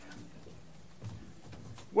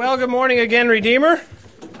Well, good morning again, Redeemer.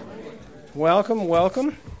 Welcome,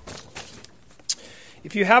 welcome.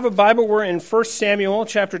 If you have a Bible, we're in 1 Samuel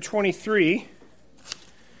chapter 23.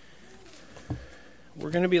 We're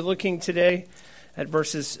going to be looking today at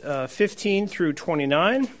verses 15 through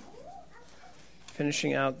 29,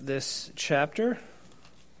 finishing out this chapter.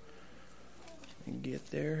 Let me get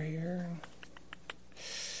there here.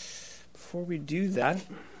 Before we do that,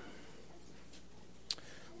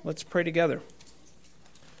 let's pray together.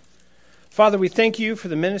 Father, we thank you for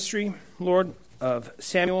the ministry, Lord, of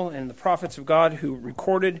Samuel and the prophets of God who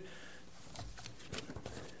recorded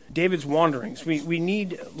David's wanderings. We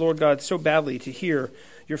need, Lord God, so badly to hear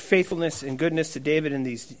your faithfulness and goodness to David in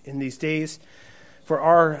these days, for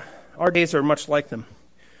our days are much like them.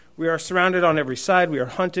 We are surrounded on every side. We are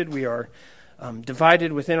hunted. We are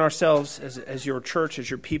divided within ourselves as your church, as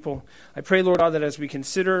your people. I pray, Lord God, that as we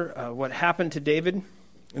consider what happened to David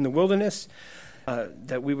in the wilderness,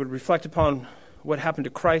 that we would reflect upon what happened to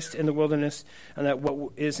Christ in the wilderness, and that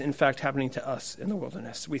what is in fact happening to us in the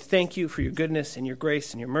wilderness. We thank you for your goodness and your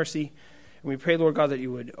grace and your mercy. And we pray, Lord God, that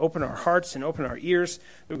you would open our hearts and open our ears,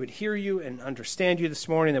 that we would hear you and understand you this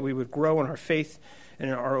morning, that we would grow in our faith and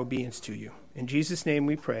in our obedience to you. In Jesus' name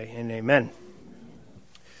we pray, and amen.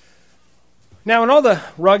 Now, in all the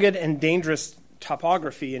rugged and dangerous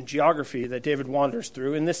topography and geography that David wanders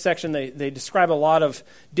through, in this section they describe a lot of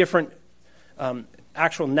different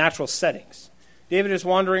actual natural settings. David is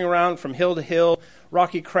wandering around from hill to hill,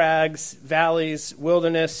 rocky crags, valleys,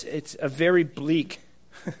 wilderness. It's a very bleak,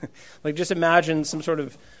 like just imagine some sort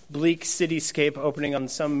of bleak cityscape opening on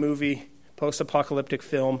some movie, post-apocalyptic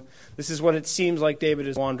film. This is what it seems like David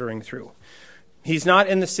is wandering through. He's not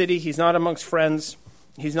in the city. He's not amongst friends.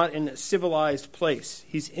 He's not in a civilized place.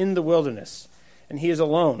 He's in the wilderness, and he is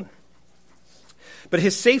alone. But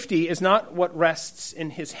his safety is not what rests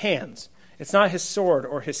in his hands. It's not his sword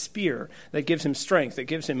or his spear that gives him strength, that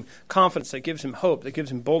gives him confidence, that gives him hope, that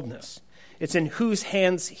gives him boldness. It's in whose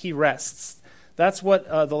hands he rests. That's what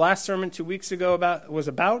the last sermon 2 weeks ago was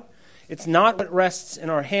about. It's not what rests in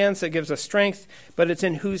our hands that gives us strength, but it's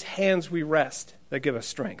in whose hands we rest that give us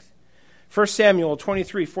strength. 1 Samuel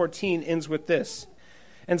 23:14 ends with this.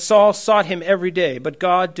 And Saul sought him every day, but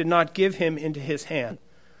God did not give him into his hand.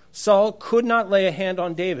 Saul could not lay a hand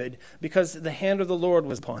on David because the hand of the Lord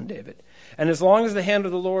was upon David. And as long as the hand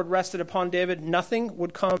of the Lord rested upon David, no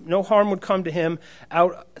harm would come to him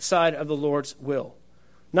outside of the Lord's will.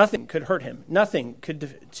 Nothing could hurt him. Nothing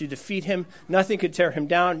could to defeat him. Nothing could tear him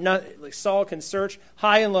down. Saul can search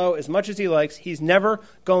high and low as much as he likes. He's never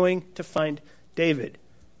going to find David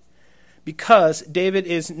because David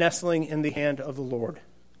is nestling in the hand of the Lord.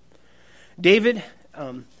 David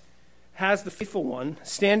has the faithful one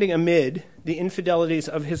standing amid the infidelities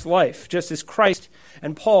of his life, just as Christ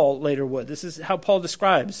and Paul later would. This is how Paul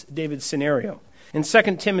describes David's scenario. In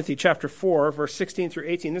 2 Timothy chapter 4, verse 16 through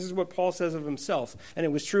 18, this is what Paul says of himself. And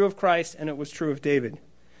it was true of Christ, and it was true of David.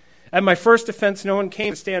 At my first offense, no one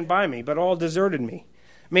came to stand by me, but all deserted me.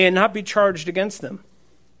 May it not be charged against them.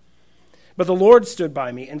 But the Lord stood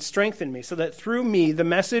by me and strengthened me, so that through me the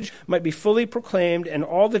message might be fully proclaimed, and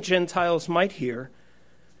all the Gentiles might hear.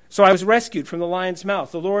 So I was rescued from the lion's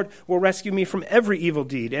mouth. The Lord will rescue me from every evil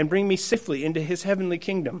deed and bring me safely into his heavenly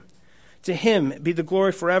kingdom. To him be the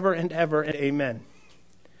glory forever and ever, and amen.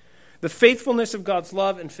 The faithfulness of God's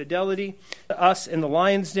love and fidelity to us in the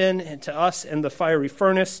lion's den and to us in the fiery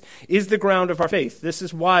furnace is the ground of our faith. This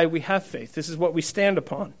is why we have faith. This is what we stand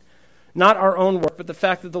upon. Not our own work, but the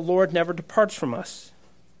fact that the Lord never departs from us.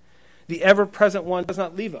 The ever-present one does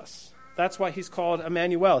not leave us. That's why he's called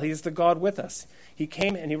Emmanuel. He is the God with us. He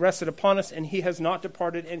came and he rested upon us, and he has not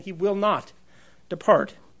departed, and he will not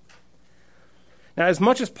depart. Now, as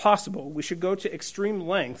much as possible, we should go to extreme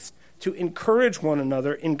lengths to encourage one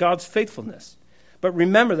another in God's faithfulness. But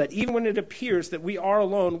remember that even when it appears that we are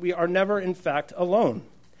alone, we are never, in fact, alone.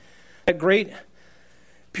 That great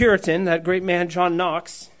Puritan, that great man, John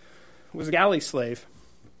Knox, was a galley slave.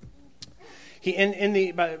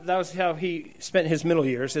 That was how he spent his middle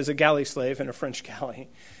years, as a galley slave in a French galley.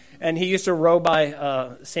 And he used to row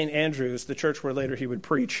by St. Andrew's, the church where later he would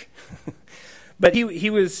preach. But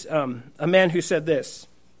he was a man who said this.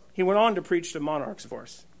 He went on to preach to monarchs, of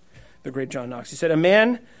course, the great John Knox. He said, a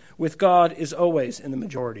man with God is always in the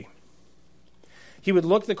majority. He would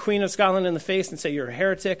look the Queen of Scotland in the face and say, you're a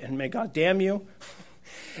heretic, and may God damn you.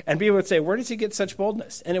 And people would say, where does he get such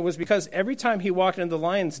boldness? And it was because every time he walked into the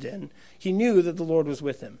lion's den, he knew that the Lord was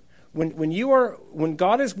with him. When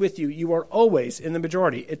God is with you, you are always in the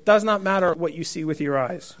majority. It does not matter what you see with your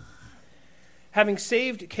eyes. Having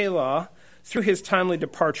saved Keilah, Through his timely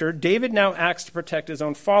departure, David now acts to protect his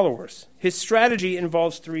own followers. His strategy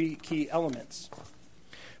involves three key elements.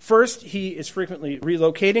 First, he is frequently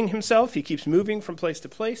relocating himself. He keeps moving from place to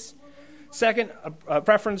place. Second, a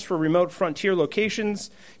preference for remote frontier locations.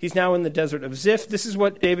 He's now in the desert of Ziph. This is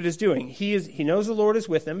what David is doing. He knows the Lord is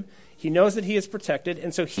with him. He knows that he is protected,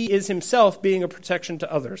 and so he is himself being a protection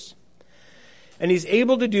to others. And he's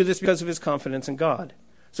able to do this because of his confidence in God.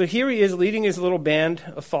 So here he is leading his little band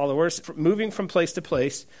of followers, moving from place to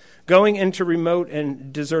place, going into remote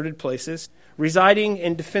and deserted places, residing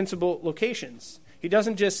in defensible locations. He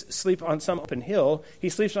doesn't just sleep on some open hill. He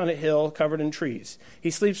sleeps on a hill covered in trees.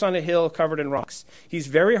 He sleeps on a hill covered in rocks. He's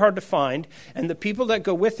very hard to find, and the people that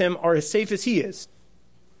go with him are as safe as he is,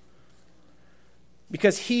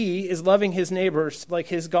 because he is loving his neighbors like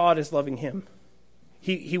his God is loving him.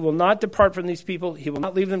 He will not depart from these people. He will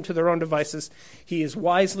not leave them to their own devices. He is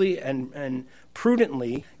wisely and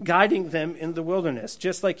prudently guiding them in the wilderness,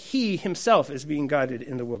 just like he himself is being guided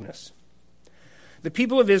in the wilderness. The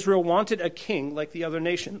people of Israel wanted a king like the other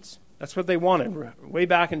nations. That's what they wanted. Way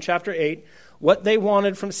back in chapter 8, what they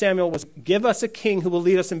wanted from Samuel was, give us a king who will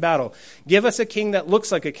lead us in battle. Give us a king that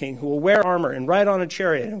looks like a king, who will wear armor and ride on a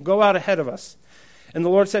chariot and go out ahead of us. And the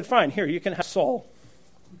Lord said, fine, here, you can have Saul.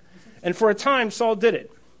 And for a time, Saul did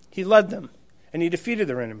it. He led them, and he defeated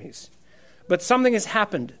their enemies. But something has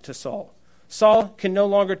happened to Saul. Saul can no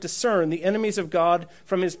longer discern the enemies of God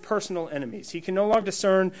from his personal enemies. He can no longer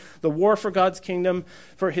discern the war for God's kingdom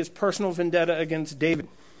for his personal vendetta against David.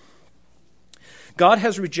 God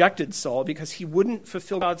has rejected Saul because he wouldn't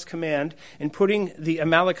fulfill God's command in putting the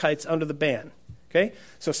Amalekites under the ban. Okay?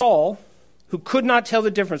 So Saul, who could not tell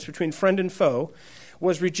the difference between friend and foe,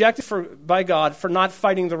 was rejected by God for not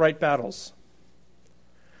fighting the right battles.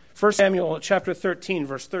 1 Samuel chapter 13,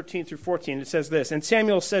 verse 13 through 14, it says this, and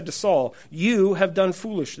Samuel said to Saul, you have done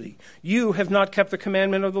foolishly. You have not kept the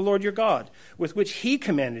commandment of the Lord your God, with which he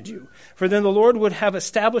commanded you. For then the Lord would have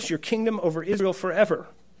established your kingdom over Israel forever.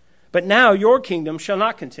 But now your kingdom shall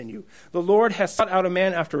not continue. The Lord has sought out a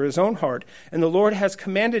man after his own heart, and the Lord has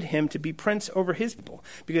commanded him to be prince over his people,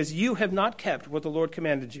 because you have not kept what the Lord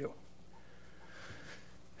commanded you.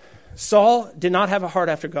 Saul did not have a heart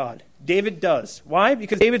after God. David does. Why?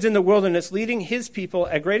 Because David's in the wilderness leading his people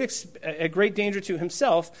at great danger to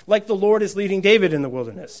himself, like the Lord is leading David in the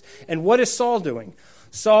wilderness. And what is Saul doing?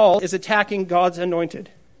 Saul is attacking God's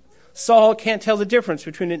anointed. Saul can't tell the difference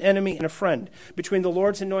between an enemy and a friend, between the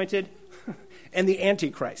Lord's anointed and the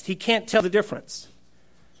Antichrist. He can't tell the difference.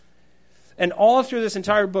 And all through this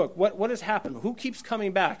entire book, what has happened? Who keeps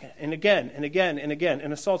coming back and again and again and again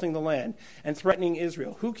and assaulting the land and threatening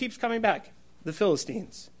Israel? Who keeps coming back? The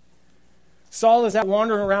Philistines. Saul is out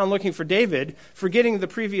wandering around looking for David, forgetting the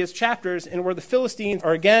previous chapters and where the Philistines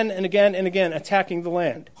are again and again and again attacking the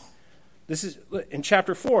land. This is in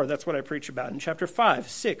chapter 4, that's what I preach about. In chapter 5,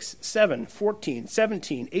 6, 7, 14,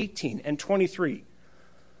 17, 18, and 23.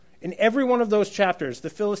 In every one of those chapters, the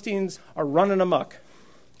Philistines are running amok.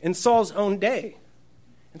 In Saul's own day,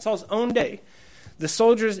 the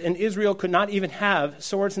soldiers in Israel could not even have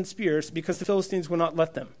swords and spears because the Philistines would not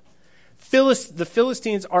let them. The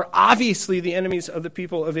Philistines are obviously the enemies of the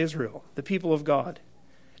people of Israel, the people of God.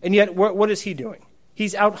 And yet, what is he doing?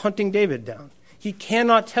 He's out hunting David down. He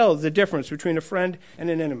cannot tell the difference between a friend and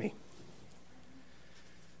an enemy.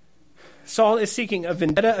 Saul is seeking a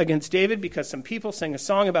vendetta against David because some people sang a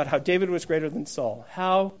song about how David was greater than Saul.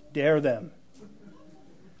 How dare them?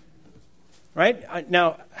 Right?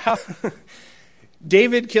 Now, how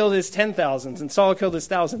David killed his 10,000s and Saul killed his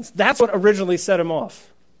thousands. That's what originally set him off.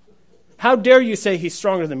 How dare you say he's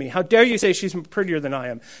stronger than me? How dare you say she's prettier than I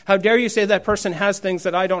am? How dare you say that person has things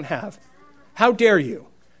that I don't have? How dare you?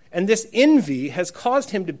 And this envy has caused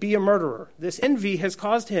him to be a murderer. This envy has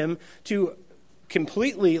caused him to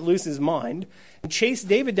completely lose his mind and chase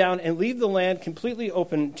David down and leave the land completely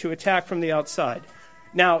open to attack from the outside.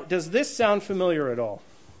 Now, does this sound familiar at all?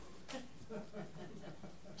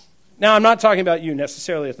 Now, I'm not talking about you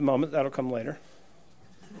necessarily at the moment. That'll come later.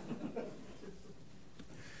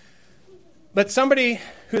 But somebody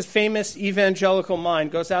whose famous evangelical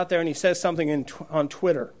mind goes out there and he says something on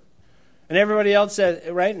Twitter. And everybody else says,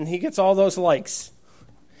 right? And he gets all those likes.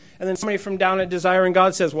 And then somebody from down at Desiring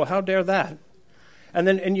God says, well, how dare that?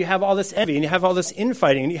 And you have all this envy and you have all this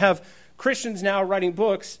infighting. And you have Christians now writing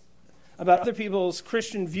books about other people's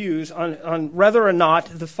Christian views on whether or not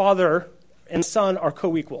the Father and Son are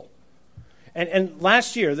co-equal. And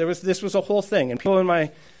last year, this was a whole thing. And people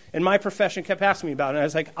in my profession kept asking me about it. And I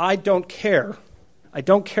was like, I don't care. I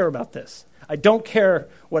don't care about this. I don't care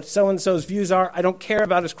what so-and-so's views are. I don't care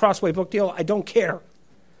about his Crossway book deal. I don't care.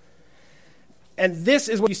 And this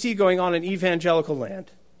is what you see going on in evangelical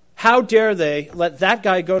land. How dare they let that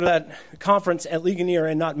guy go to that conference at Ligonier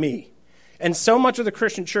and not me? And so much of the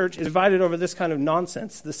Christian church is divided over this kind of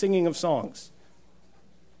nonsense, the singing of songs.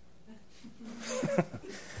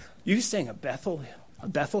 You sang a Bethel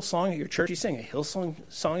song at your church? You sang a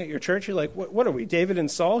Hillsong at your church? You're like, what are we, David and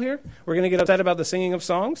Saul here? We're going to get upset about the singing of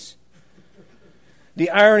songs? The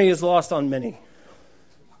irony is lost on many.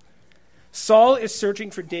 Saul is searching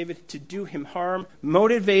for David to do him harm,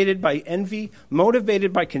 motivated by envy,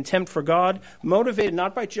 motivated by contempt for God, motivated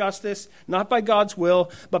not by justice, not by God's will,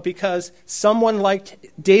 but because someone liked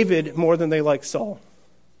David more than they liked Saul.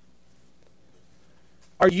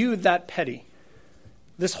 Are you that petty?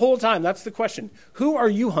 This whole time, that's the question. Who are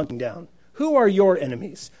you hunting down? Who are your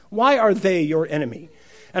enemies? Why are they your enemy?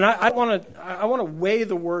 And I want to weigh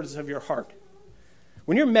the words of your heart.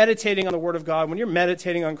 When you're meditating on the Word of God, when you're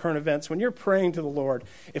meditating on current events, when you're praying to the Lord,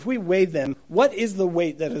 if we weigh them, what is the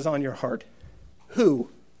weight that is on your heart? Who?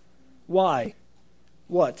 Why?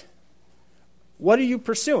 What? What are you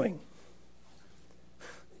pursuing?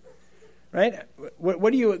 Right?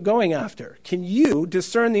 What are you going after? Can you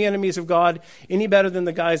discern the enemies of God any better than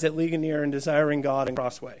the guys at Ligonier and Desiring God and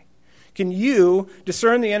Crossway? Can you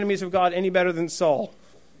discern the enemies of God any better than Saul?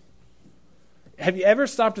 Have you ever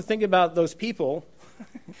stopped to think about those people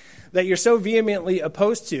that you're so vehemently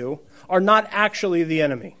opposed to are not actually the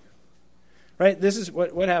enemy? Right? This is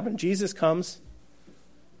what happened. Jesus comes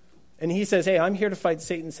and he says, hey, I'm here to fight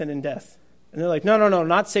Satan, sin, and death. And they're like, no,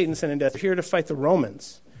 not Satan, sin, and death. We're here to fight the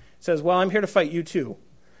Romans. He says, well, I'm here to fight you too.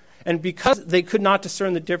 And because they could not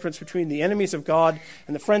discern the difference between the enemies of God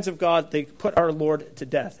and the friends of God, they put our Lord to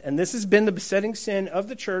death. And this has been the besetting sin of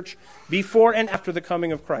the church before and after the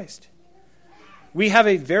coming of Christ. We have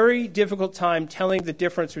a very difficult time telling the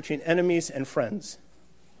difference between enemies and friends.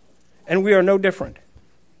 And we are no different.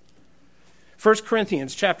 1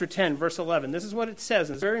 Corinthians chapter 10, verse 11. This is what it says,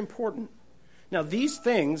 and it's very important. Now, these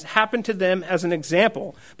things happened to them as an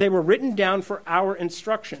example. They were written down for our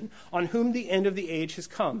instruction, on whom the end of the age has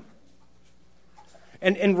come.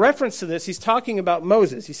 And in reference to this, he's talking about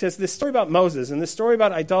Moses. He says this story about Moses and this story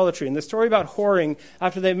about idolatry and this story about whoring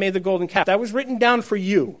after they made the golden calf, that was written down for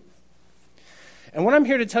you. And what I'm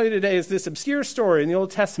here to tell you today is this obscure story in the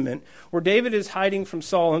Old Testament where David is hiding from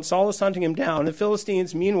Saul and Saul is hunting him down. And the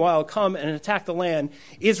Philistines, meanwhile, come and attack the land,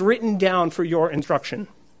 is written down for your instruction.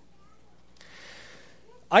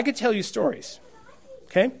 I could tell you stories.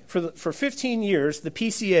 Okay? For 15 years, the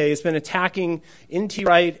PCA has been attacking N.T.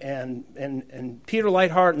 Wright and Peter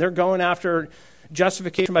Leithart, and they're going after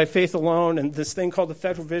justification by faith alone and this thing called the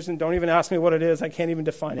federal vision. Don't even ask me what it is. I can't even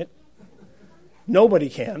define it. Nobody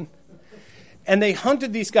can. And they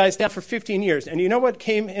hunted these guys down for 15 years. And you know what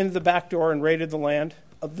came in the back door and raided the land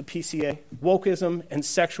of the PCA? Wokeism and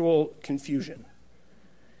sexual confusion.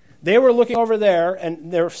 They were looking over there,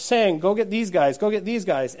 and they're saying, go get these guys, go get these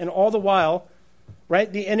guys. And all the while,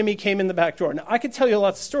 right, the enemy came in the back door. Now, I could tell you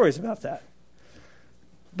lots of stories about that.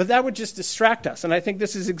 But that would just distract us. And I think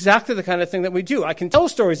this is exactly the kind of thing that we do. I can tell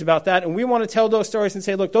stories about that, and we want to tell those stories and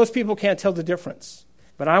say, look, those people can't tell the difference.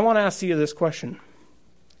 But I want to ask you this question.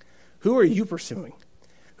 Who are you pursuing?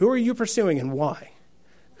 Who are you pursuing and why?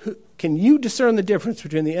 Can you discern the difference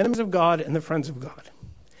between the enemies of God and the friends of God?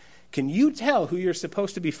 Can you tell who you're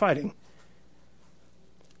supposed to be fighting?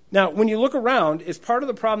 Now, when you look around, is part of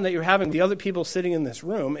the problem that you're having with the other people sitting in this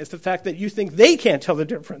room is the fact that you think they can't tell the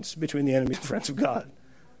difference between the enemies and friends of God.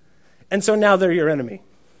 And so now they're your enemy.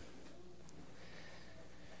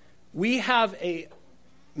 We have a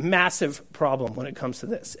massive problem when it comes to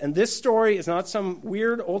this. And this story is not some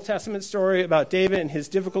weird Old Testament story about David and his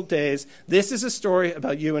difficult days. This is a story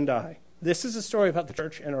about you and I. This is a story about the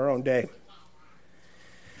church in our own day.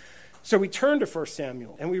 So we turn to 1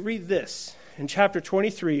 Samuel, and we read this in chapter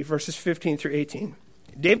 23, verses 15 through 18.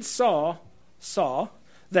 David saw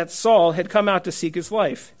that Saul had come out to seek his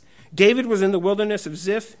life. David was in the wilderness of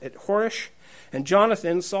Ziph at Horish, and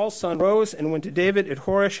Jonathan, Saul's son, rose and went to David at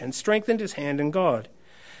Horish and strengthened his hand in God.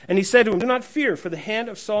 And he said to him, do not fear, for the hand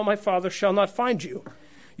of Saul my father shall not find you.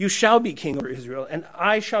 You shall be king over Israel, and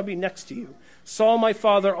I shall be next to you. Saul my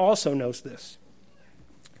father also knows this.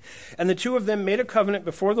 And the two of them made a covenant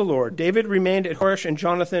before the Lord. David remained at Horish, and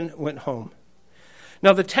Jonathan went home.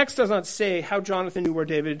 Now the text does not say how Jonathan knew where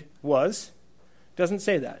David was. It doesn't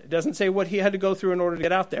say that. It doesn't say what he had to go through in order to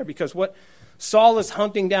get out there, because what Saul is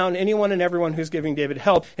hunting down anyone and everyone who's giving David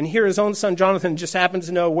help, and here his own son Jonathan just happens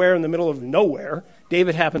to know where in the middle of nowhere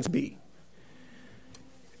David happens to be.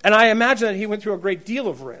 And I imagine that he went through a great deal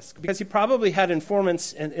of risk, because he probably had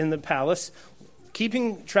informants in the palace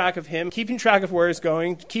keeping track of him, keeping track of where he's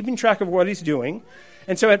going, keeping track of what he's doing.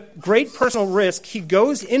 And so at great personal risk, he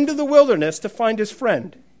goes into the wilderness to find his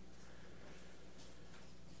friend.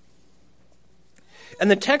 And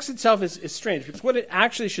the text itself is strange, because what it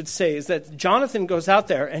actually should say is that Jonathan goes out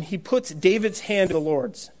there and he puts David's hand in the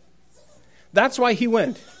Lord's. That's why he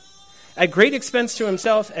went. At great expense to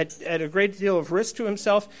himself, at a great deal of risk to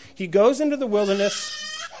himself, he goes into the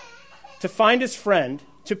wilderness to find his friend,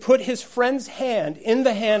 to put his friend's hand in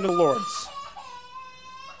the hand of the Lord's.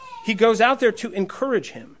 He goes out there to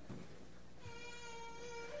encourage him.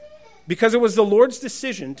 Because it was the Lord's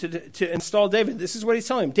decision to install David. This is what he's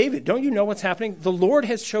telling him. David, don't you know what's happening? The Lord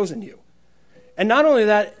has chosen you. And not only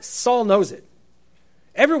that, Saul knows it.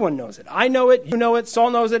 Everyone knows it. I know it. You know it. Saul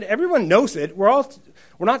knows it. Everyone knows it. We're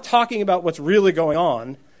not talking about what's really going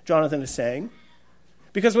on, Jonathan is saying.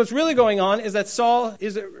 Because what's really going on is that Saul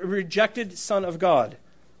is a rejected son of God.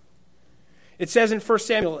 It says in 1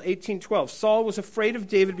 Samuel 18:12, Saul was afraid of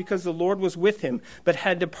David because the Lord was with him, but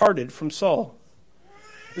had departed from Saul.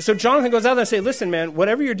 And so Jonathan goes out there and says, listen, man,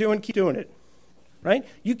 whatever you're doing, keep doing it. Right?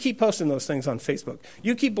 You keep posting those things on Facebook.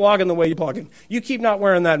 You keep blogging the way you're blogging. You keep not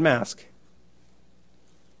wearing that mask.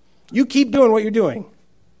 You keep doing what you're doing.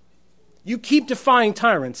 You keep defying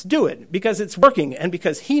tyrants. Do it because it's working and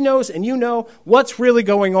because he knows and you know what's really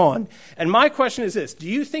going on. And my question is this. Do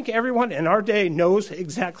you think everyone in our day knows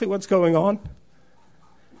exactly what's going on?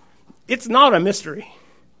 It's not a mystery.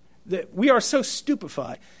 We are so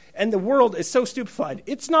stupefied. And the world is so stupefied.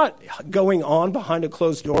 It's not going on behind a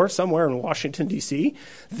closed door somewhere in Washington, D.C.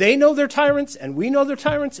 They know they're tyrants, and we know they're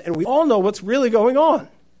tyrants, and we all know what's really going on.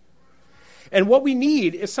 And what we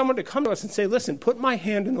need is someone to come to us and say, listen, put my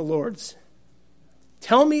hand in the Lord's.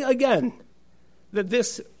 Tell me again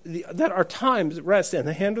that our times rest in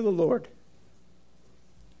the hand of the Lord.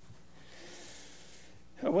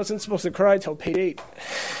 I wasn't supposed to cry till page 8.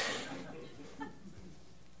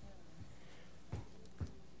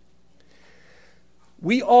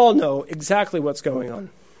 We all know exactly what's going on.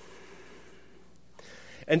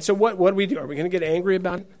 And so what do we do? Are we going to get angry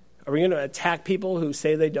about it? Are we going to attack people who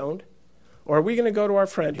say they don't? Or are we going to go to our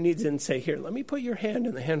friend who needs it and say, here, let me put your hand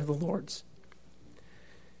in the hand of the Lord's?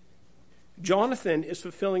 Jonathan is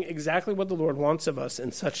fulfilling exactly what the Lord wants of us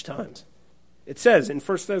in such times. It says in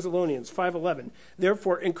 1 Thessalonians 5:11,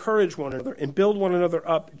 therefore encourage one another and build one another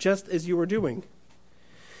up just as you are doing.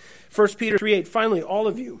 1 Peter 3:8, finally, all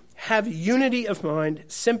of you, have unity of mind,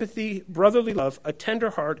 sympathy, brotherly love, a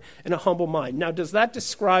tender heart, and a humble mind. Now, does that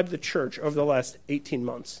describe the church over the last 18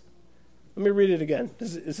 months? Let me read it again.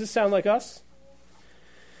 Does this sound like us?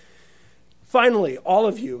 Finally, all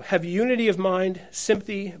of you, have unity of mind,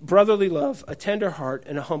 sympathy, brotherly love, a tender heart,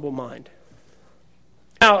 and a humble mind.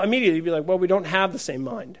 Now, immediately you'd be like, well, we don't have the same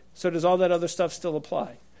mind. So does all that other stuff still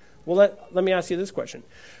apply? Well, let me ask you this question.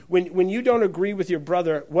 When you don't agree with your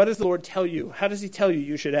brother, what does the Lord tell you? How does he tell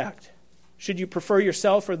you should act? Should you prefer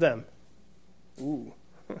yourself or them? Ooh.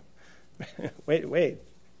 Wait.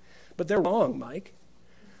 But they're wrong, Mike.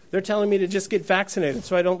 They're telling me to just get vaccinated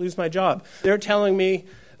so I don't lose my job. They're telling me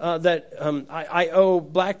that I owe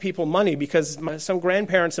black people money because some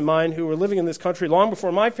grandparents of mine who were living in this country long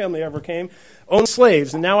before my family ever came owned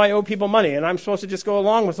slaves, and now I owe people money, and I'm supposed to just go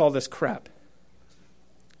along with all this crap.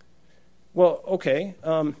 Well, okay.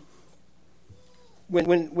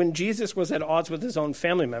 When Jesus was at odds with his own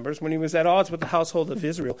family members, when he was at odds with the household of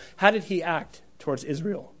Israel, how did he act towards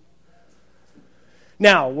Israel?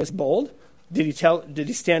 Now, was he bold? Did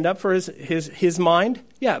he stand up for his mind?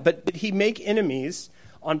 Yeah, but did he make enemies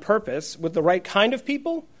on purpose with the right kind of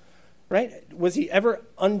people? Right? Was he ever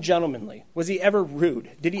ungentlemanly? Was he ever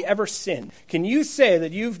rude? Did he ever sin? Can you say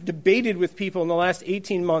that you've debated with people in the last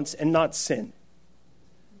 18 months and not sinned?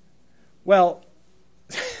 Well,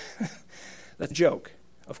 that's a joke.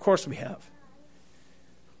 Of course we have.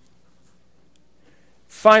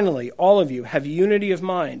 Finally, all of you have unity of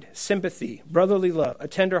mind, sympathy, brotherly love, a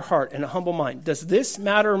tender heart, and a humble mind. Does this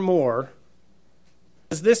matter more?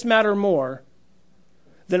 Does this matter more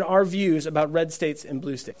than our views about red states and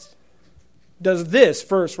blue states? Does this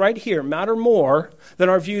verse right here matter more than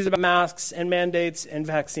our views about masks and mandates and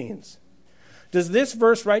vaccines? Does this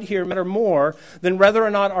verse right here matter more than whether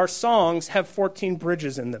or not our songs have 14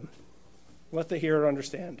 bridges in them? Let the hearer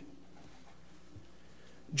understand.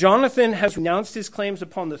 Jonathan has renounced his claims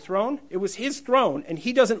upon the throne. It was his throne, and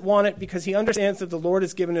he doesn't want it because he understands that the Lord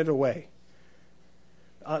has given it away.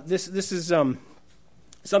 This is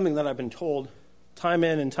something that I've been told time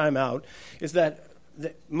in and time out, is that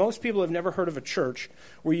most people have never heard of a church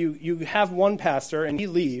where you have one pastor and he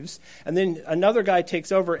leaves, and then another guy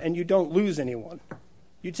takes over and you don't lose anyone.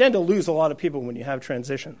 You tend to lose a lot of people when you have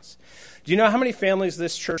transitions. Do you know how many families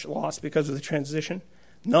this church lost because of the transition?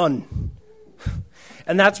 None.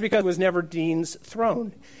 And that's because it was never Dean's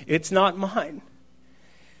throne. It's not mine.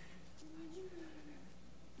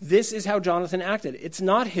 This is how Jonathan acted. It's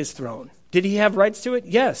not his throne. Did he have rights to it?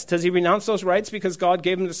 Yes. Does he renounce those rights because God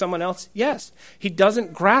gave them to someone else? Yes. He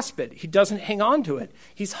doesn't grasp it. He doesn't hang on to it.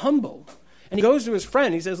 He's humble. And he goes to his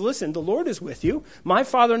friend. He says, listen, the Lord is with you. My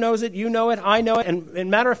father knows it. You know it. I know it. And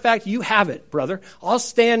matter of fact, you have it, brother. I'll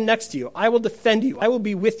stand next to you. I will defend you. I will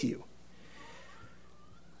be with you.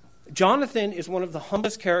 Jonathan is one of the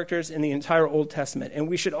humblest characters in the entire Old Testament, and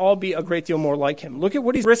we should all be a great deal more like him. Look at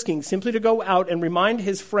what he's risking simply to go out and remind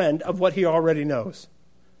his friend of what he already knows.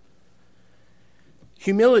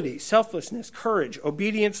 Humility, selflessness, courage,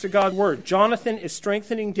 obedience to God's word. Jonathan is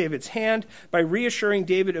strengthening David's hand by reassuring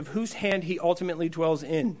David of whose hand he ultimately dwells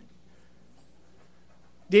in.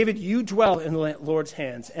 David, you dwell in the Lord's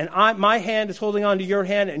hands, and my hand is holding on to your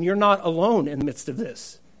hand, and you're not alone in the midst of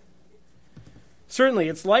this. Certainly,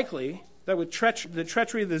 it's likely that with the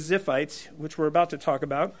treachery of the Ziphites, which we're about to talk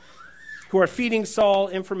about, who are feeding Saul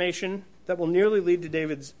information that will nearly lead to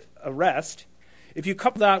David's arrest, if you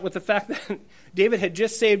couple that with the fact that David had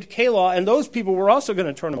just saved Keilah, and those people were also going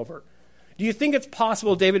to turn him over, do you think it's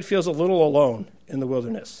possible David feels a little alone in the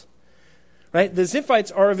wilderness? Right? The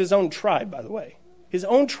Ziphites are of his own tribe, by the way. His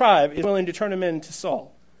own tribe is willing to turn him in to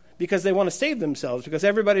Saul because they want to save themselves, because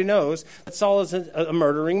everybody knows that Saul is a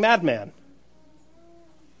murdering madman.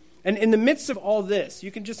 And in the midst of all this,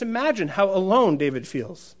 you can just imagine how alone David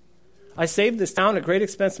feels. I saved this town at great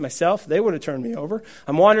expense to myself. They would have turned me over.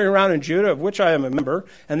 I'm wandering around in Judah, of which I am a member,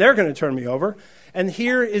 and they're going to turn me over. And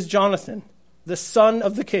here is Jonathan, the son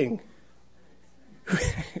of the king,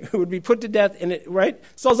 who would be put to death in it, right?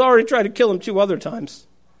 Saul's already tried to kill him 2 other times.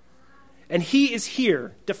 And he is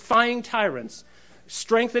here, defying tyrants,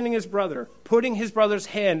 strengthening his brother, putting his brother's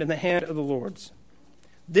hand in the hand of the Lord's.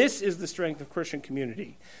 This is the strength of Christian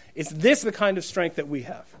community. Is this the kind of strength that we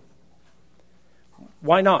have?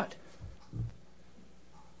 Why not?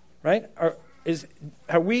 Right?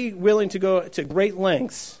 Are we willing to go to great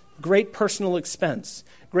lengths, great personal expense,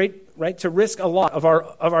 to risk a lot of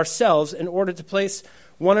ourselves in order to place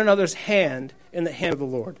one another's hand in the hand of the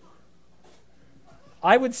Lord?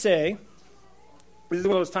 I would say, this is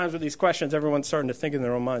one of those times with these questions, everyone's starting to think in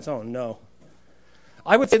their own minds, oh no.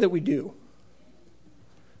 I would say that we do.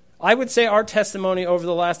 I would say our testimony over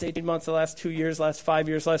the last 18 months, the last 2 years, last 5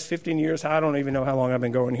 years, last 15 years, I don't even know how long I've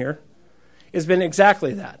been going here, has been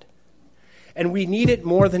exactly that. And we need it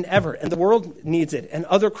more than ever. And the world needs it. And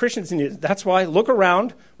other Christians need it. That's why, look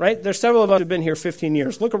around, right? There's several of us who have been here 15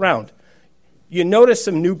 years. Look around. You notice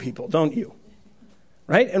some new people, don't you?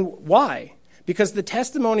 Right? And why? Because the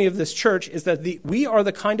testimony of this church is that we are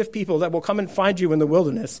the kind of people that will come and find you in the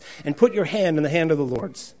wilderness and put your hand in the hand of the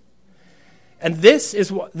Lord's. And this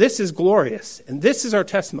is glorious, and this is our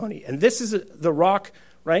testimony, and this is the rock,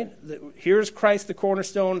 right? Here's Christ, the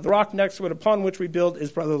cornerstone. The rock next to it, upon which we build,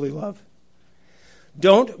 is brotherly love.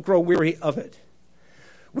 Don't grow weary of it.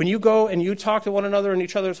 When you go and you talk to one another in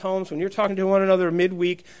each other's homes, when you're talking to one another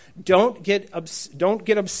midweek, don't get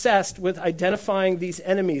obsessed with identifying these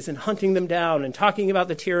enemies and hunting them down and talking about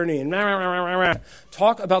the tyranny and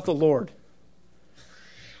talk about the Lord.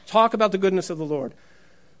 Talk about the goodness of the Lord.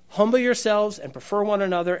 Humble yourselves and prefer one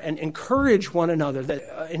another and encourage one another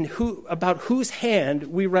about whose hand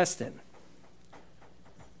we rest in.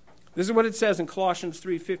 This is what it says in Colossians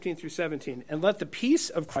 3:15 through 17. And let the peace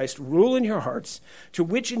of Christ rule in your hearts, to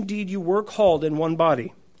which indeed you were called in one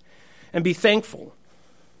body, and be thankful.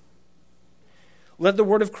 Let the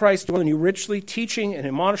word of Christ dwell in you richly, teaching and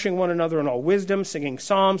admonishing one another in all wisdom, singing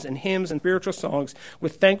psalms and hymns and spiritual songs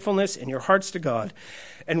with thankfulness in your hearts to God.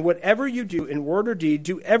 And whatever you do in word or deed,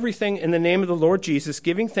 do everything in the name of the Lord Jesus,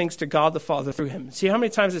 giving thanks to God the Father through him. See how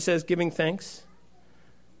many times it says giving thanks?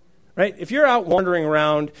 Right? If you're out wandering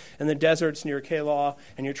around in the deserts near Keilah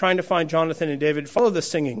and you're trying to find Jonathan and David, follow the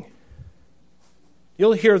singing.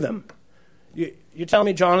 You'll hear them. You tell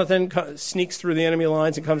me Jonathan sneaks through the enemy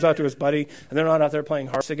lines and comes out to his buddy, and they're not out there playing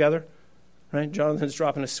harps together, right? Jonathan's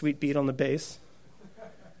dropping a sweet beat on the bass.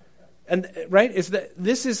 And right,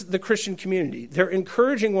 this is the Christian community. They're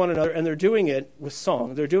encouraging one another, and they're doing it with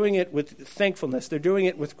song. They're doing it with thankfulness. They're doing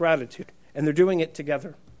it with gratitude, and they're doing it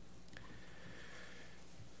together.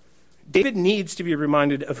 David needs to be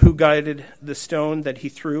reminded of who guided the stone that he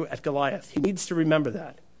threw at Goliath. He needs to remember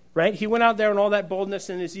that, right? He went out there in all that boldness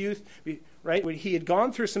in his youth, right? He had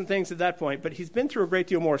gone through some things at that point, but he's been through a great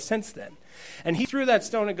deal more since then. And he threw that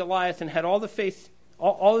stone at Goliath and had all the faith,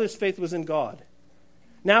 all his faith was in God.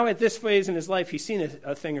 Now at this phase in his life, he's seen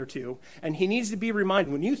a thing or two, and he needs to be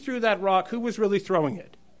reminded, when you threw that rock, who was really throwing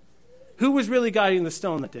it? Who was really guiding the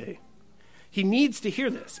stone that day? He needs to hear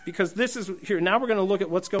this, because this is here. Now we're going to look at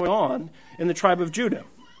what's going on in the tribe of Judah.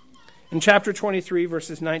 In chapter 23,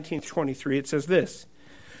 verses 19 to 23, it says this.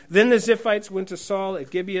 Then the Ziphites went to Saul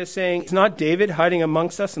at Gibeah, saying, is not David hiding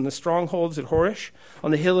amongst us in the strongholds at Horish,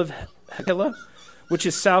 on the hill of Hachilah, which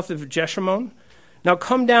is south of Jeshimon? Now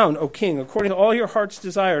come down, O king, according to all your heart's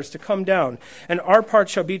desires, to come down, and our part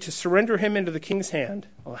shall be to surrender him into the king's hand.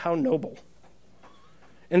 Oh, how noble.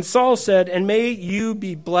 And Saul said, and may you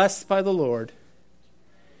be blessed by the Lord,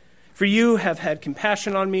 for you have had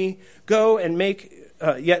compassion on me. Go and make,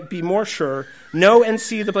 yet be more sure. Know and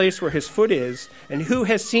see the place where his foot is, and who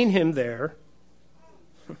has seen him there.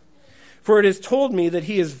 For it is told me that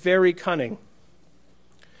he is very cunning.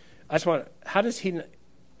 How does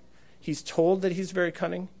he's told that he's very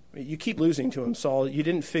cunning? You keep losing to him, Saul. You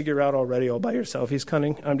didn't figure out already all by yourself he's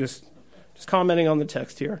cunning. I'm just commenting on the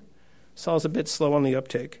text here. Saul's a bit slow on the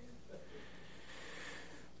uptake.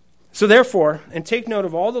 So therefore, and take note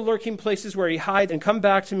of all the lurking places where he hides, and come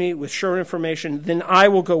back to me with sure information, then I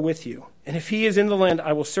will go with you. And if he is in the land,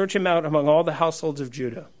 I will search him out among all the households of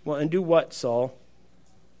Judah. Well, and do what, Saul?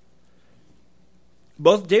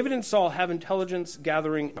 Both David and Saul have intelligence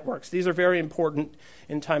gathering networks. These are very important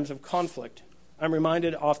in times of conflict. I'm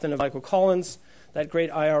reminded often of Michael Collins, that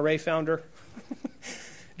great IRA founder.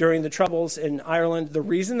 During the Troubles in Ireland, the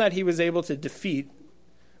reason that he was able to defeat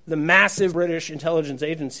the massive British intelligence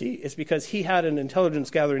agency is because he had an intelligence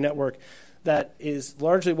gathering network that is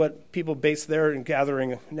largely what people base their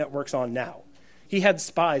gathering networks on now. He had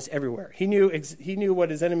spies everywhere. He knew what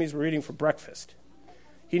his enemies were eating for breakfast.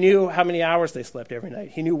 He knew how many hours they slept every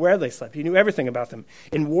night. He knew where they slept. He knew everything about them.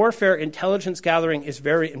 In warfare, intelligence gathering is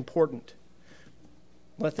very important.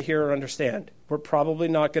 Let the hearer understand. We're probably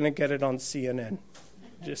not going to get it on CNN.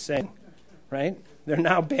 Just saying, right? They're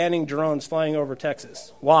now banning drones flying over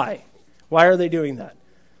Texas. Why? Why are they doing that?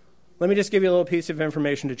 Let me just give you a little piece of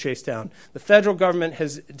information to chase down. The federal government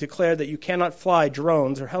has declared that you cannot fly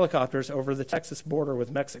drones or helicopters over the Texas border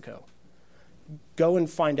with Mexico. Go and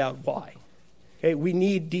find out why. Okay, we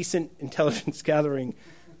need decent intelligence gathering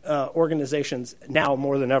organizations now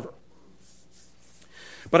more than ever.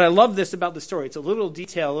 But I love this about the story. It's a little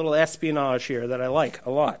detail, a little espionage here that I like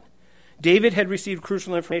a lot. David had received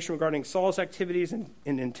crucial information regarding Saul's activities and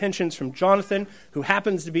intentions from Jonathan, who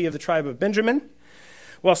happens to be of the tribe of Benjamin,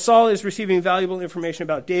 while Saul is receiving valuable information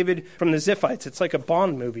about David from the Ziphites. It's like a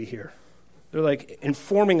Bond movie here. They're like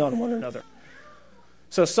informing on one another.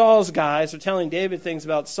 So Saul's guys are telling David things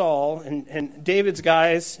about Saul, and David's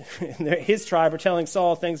guys, his tribe, are telling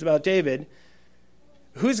Saul things about David.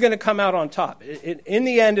 Who's going to come out on top? In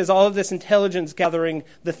the end, is all of this intelligence gathering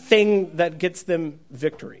the thing that gets them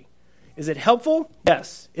victory? Is it helpful?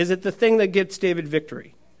 Yes. Is it the thing that gets David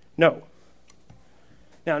victory? No.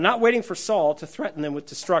 Now, not waiting for Saul to threaten them with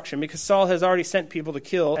destruction, because Saul has already sent people to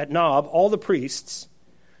kill at Nob all the priests.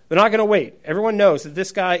 They're not going to wait. Everyone knows that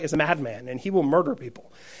this guy is a madman, and he will murder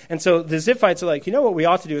people. And so the Ziphites are like, you know what we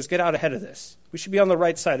ought to do is get out ahead of this. We should be on the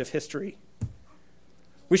right side of history.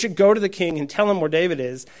 We should go to the king and tell him where David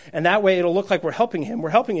is, and that way it'll look like we're helping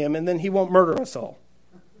him, and then he won't murder us all.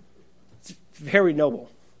 It's very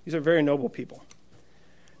noble. These are very noble people.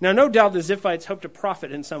 Now, no doubt the Ziphites hope to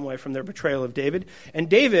profit in some way from their betrayal of David. And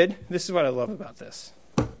David, this is what I love about this.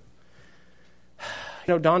 You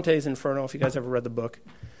know Dante's Inferno, if you guys ever read the book.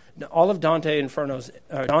 All of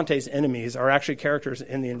Dante's enemies are actually characters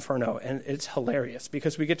in the Inferno, and it's hilarious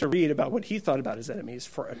because we get to read about what he thought about his enemies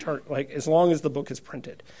for as long as the book is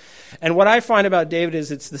printed. And what I find about David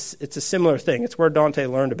is it's a similar thing. It's where Dante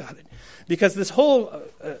learned about it. Because this whole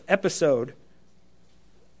episode,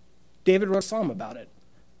 David wrote a psalm about it.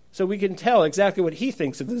 So we can tell exactly what he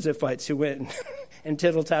thinks of the Ziphites who went and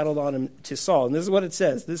tittle-tattled on him to Saul. And this is what it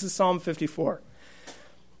says. This is Psalm 54.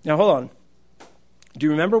 Now, hold on. Do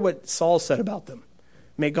you remember what Saul said about them?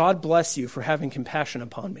 May God bless you for having compassion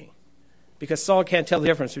upon me. Because Saul can't tell the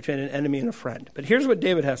difference between an enemy and a friend. But here's what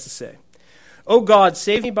David has to say. O God,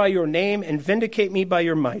 save me by your name and vindicate me by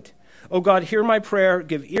your might. O God, hear my prayer,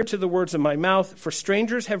 give ear to the words of my mouth, for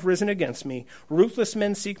strangers have risen against me. Ruthless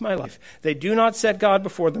men seek my life. They do not set God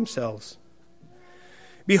before themselves.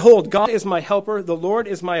 Behold, God is my helper. The Lord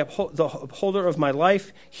is the upholder of my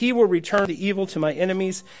life. He will return the evil to my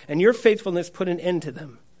enemies, and your faithfulness put an end to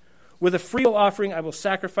them. With a free will offering I will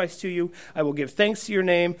sacrifice to you. I will give thanks to your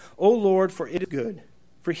name, O Lord, for it is good.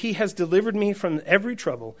 For he has delivered me from every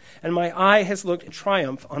trouble, and my eye has looked in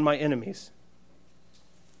triumph on my enemies.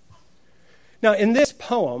 Now, in this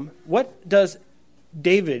poem, what does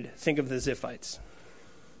David think of the Ziphites?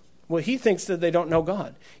 Well, he thinks that they don't know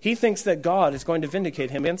God. He thinks that God is going to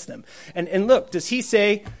vindicate him against them. And look, does he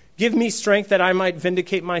say, give me strength that I might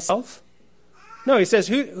vindicate myself? No, he says,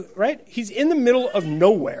 who, right? He's in the middle of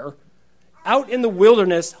nowhere, out in the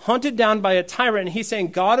wilderness, hunted down by a tyrant, and he's saying,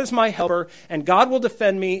 God is my helper, and God will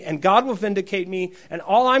defend me, and God will vindicate me, and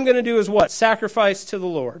all I'm going to do is what? Sacrifice to the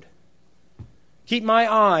Lord. Keep my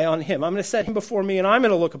eye on him. I'm going to set him before me, and I'm going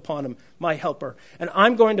to look upon him, my helper, and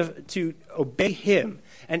I'm going to obey him.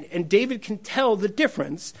 And David can tell the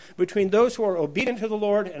difference between those who are obedient to the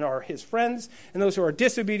Lord and are his friends, and those who are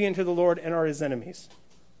disobedient to the Lord and are his enemies.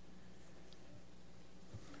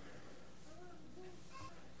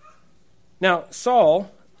 Now,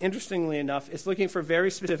 Saul, interestingly enough, is looking for very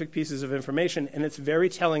specific pieces of information, and it's very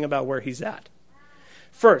telling about where he's at.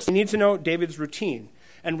 First, he needs to know David's routine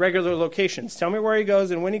and regular locations. Tell me where he goes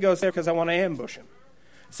and when he goes there, because I want to ambush him.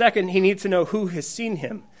 Second, he needs to know who has seen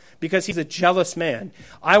him, because he's a jealous man.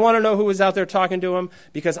 I want to know who was out there talking to him,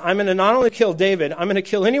 because I'm going to not only kill David, I'm going to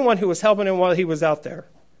kill anyone who was helping him while he was out there.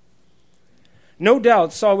 No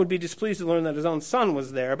doubt Saul would be displeased to learn that his own son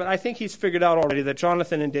was there, but I think he's figured out already that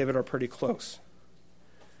Jonathan and David are pretty close.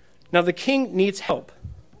 Now, the king needs help,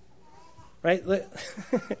 right?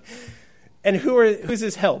 And who's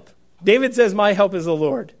his help? David says, my help is the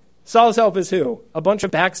Lord. Saul's help is who? A bunch of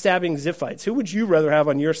backstabbing Ziphites. Who would you rather have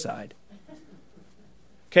on your side?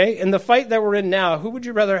 Okay, in the fight that we're in now, who would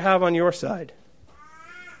you rather have on your side?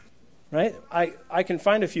 Right? I can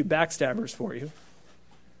find a few backstabbers for you.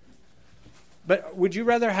 But would you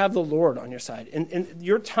rather have the Lord on your side? And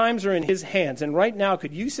your times are in his hands. And right now,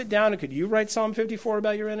 could you sit down and could you write Psalm 54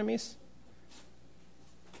 about your enemies?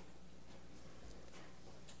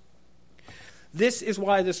 This is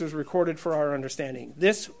why this was recorded for our understanding.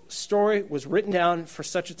 This story was written down for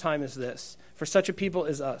such a time as this, for such a people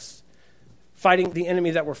as us, fighting the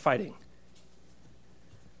enemy that we're fighting.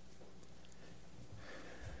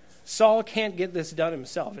 Saul can't get this done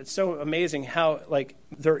himself. It's so amazing how,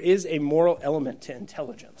 there is a moral element to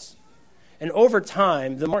intelligence. And over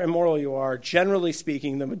time, the more immoral you are, generally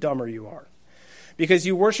speaking, the dumber you are. Because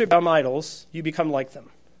you worship dumb idols, you become like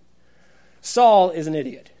them. Saul is an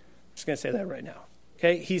idiot. I'm just going to say that right now.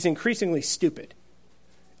 Okay? He's increasingly stupid.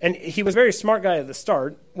 And he was a very smart guy at the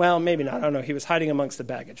start. Well, maybe not. I don't know. He was hiding amongst the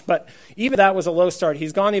baggage. But even that was a low start.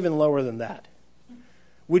 He's gone even lower than that.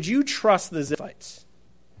 Would you trust the Ziphites?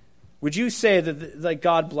 Would you say that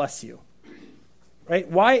God bless you? Right?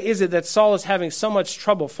 Why is it that Saul is having so much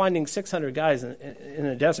trouble finding 600 guys in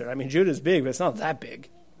a desert? I mean, Judah's big, but it's not that big.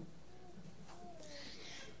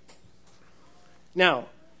 Now,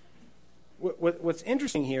 what's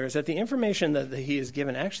interesting here is that the information that he is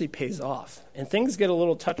given actually pays off, and things get a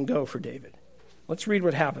little touch and go for David. Let's read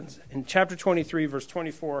what happens in chapter 23, verse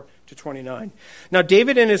 24 to 29. Now,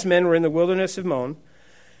 David and his men were in the wilderness of Maon,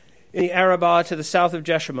 in the Arabah to the south of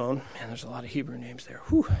Jeshimon. Man, there's a lot of Hebrew names there.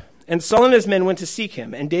 Whew. And Saul and his men went to seek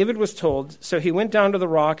him, and David was told, so he went down to the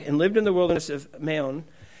rock and lived in the wilderness of Maon.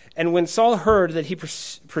 And when Saul heard that he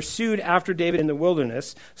pursued after David in the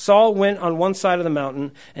wilderness, Saul went on one side of the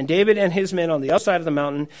mountain, and David and his men on the other side of the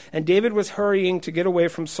mountain, and David was hurrying to get away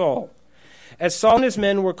from Saul. As Saul and his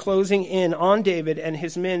men were closing in on David and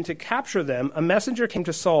his men to capture them, a messenger came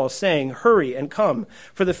to Saul, saying, "Hurry and come,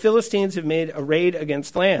 for the Philistines have made a raid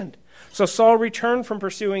against the land." So Saul returned from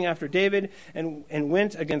pursuing after David and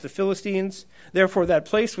went against the Philistines. Therefore that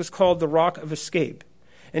place was called the Rock of Escape.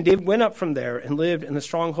 And David went up from there and lived in the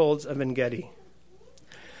strongholds of En-Gedi.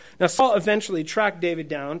 Now Saul eventually tracked David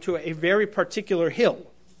down to a very particular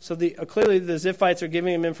hill. So clearly the Ziphites are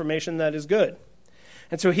giving him information that is good.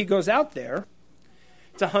 And so he goes out there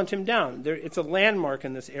to hunt him down. It's a landmark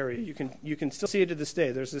in this area. You can still see it to this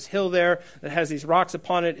day. There's this hill there that has these rocks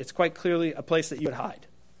upon it. It's quite clearly a place that you would hide.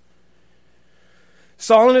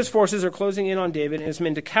 Saul and his forces are closing in on David and his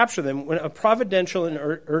men to capture them when a providential and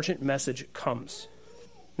urgent message comes.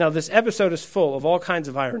 Now, this episode is full of all kinds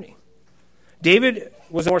of irony. David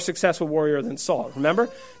was a more successful warrior than Saul. Remember?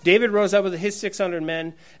 David rose up with his 600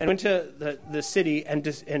 men and went to the city and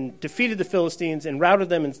defeated the Philistines and routed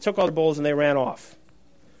them and took all their bulls and they ran off.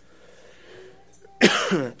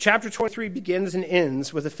 Chapter 23 begins and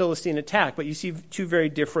ends with a Philistine attack, but you see two very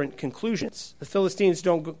different conclusions. The Philistines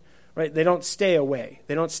they don't stay away.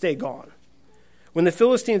 They don't stay gone. When the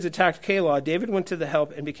Philistines attacked Keilah, David went to the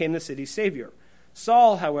help and became the city's savior.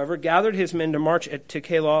 Saul, however, gathered his men to march to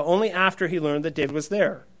Keilah only after he learned that David was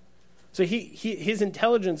there. So his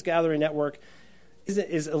intelligence gathering network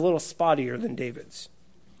is a little spottier than David's.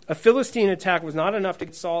 A Philistine attack was not enough to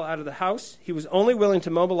get Saul out of the house. He was only willing to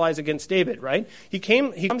mobilize against David, right? He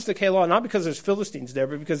comes to Keilah not because there's Philistines there,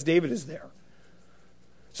 but because David is there.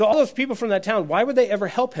 So all those people from that town, why would they ever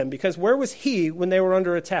help him? Because where was he when they were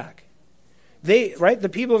under attack? The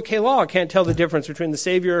people of Keilah can't tell the difference between the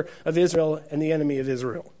savior of Israel and the enemy of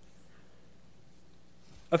Israel.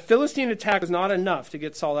 A Philistine attack is not enough to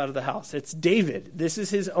get Saul out of the house. It's David. This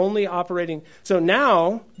is his only operating. So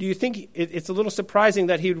now, do you think it's a little surprising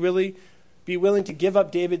that he'd really be willing to give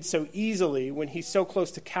up David so easily when he's so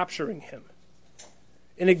close to capturing him?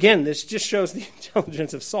 And again, this just shows the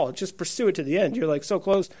intelligence of Saul. Just pursue it to the end. You're like so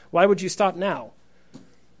close. Why would you stop now?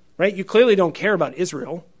 Right? You clearly don't care about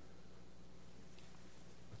Israel.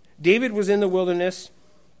 David was in the wilderness.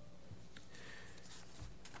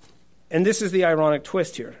 And this is the ironic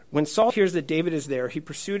twist here. When Saul hears that David is there, he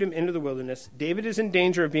pursued him into the wilderness. David is in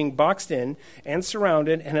danger of being boxed in and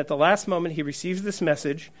surrounded, and at the last moment he receives this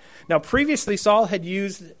message. Now, previously, Saul had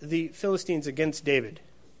used the Philistines against David.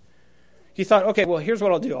 He thought, okay, well, here's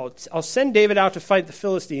what I'll do. I'll send David out to fight the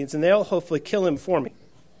Philistines, and they'll hopefully kill him for me.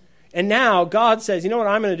 And now God says, you know what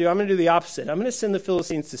I'm going to do? I'm going to do the opposite. I'm going to send the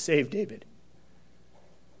Philistines to save David.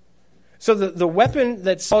 So the weapon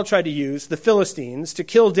that Saul tried to use, the Philistines, to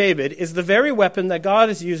kill David, is the very weapon that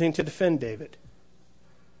God is using to defend David.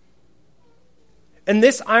 And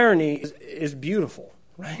this irony is beautiful,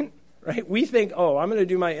 right? Right? We think, oh, I'm going to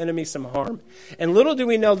do my enemy some harm. And little do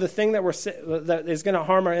we know the thing that is going to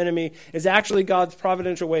harm our enemy is actually God's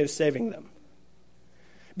providential way of saving them.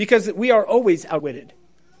 Because we are always outwitted.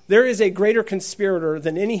 There is a greater conspirator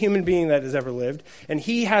than any human being that has ever lived, and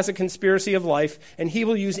he has a conspiracy of life, and he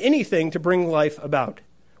will use anything to bring life about.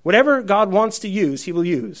 Whatever God wants to use, he will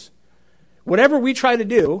use. Whatever we try to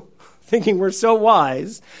do, thinking we're so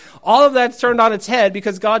wise, all of that's turned on its head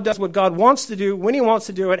because God does what God wants to do, when he wants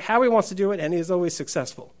to do it, how he wants to do it, and he is always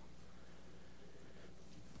successful.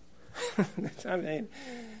 I mean,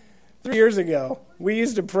 3 years ago, we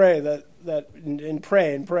used to pray and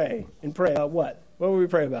pray about what? What would we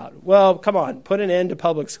pray about? Well, come on, put an end to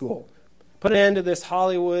public school. Put an end to this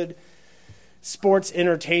Hollywood sports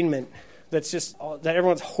entertainment that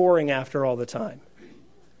everyone's whoring after all the time.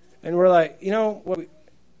 And we're like, you know,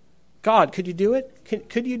 God, could you do it?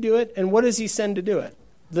 Could you do it? And what does he send to do it?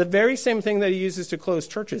 The very same thing that he uses to close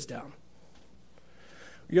churches down.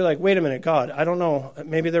 You're like, wait a minute, God, I don't know.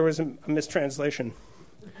 Maybe there was a mistranslation.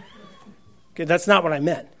 Okay, that's not what I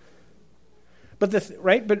meant. But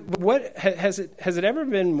right? But what has it ever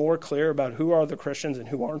been more clear about who are the Christians and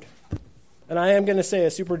who aren't? And I am going to say a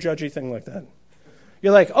super judgy thing like that.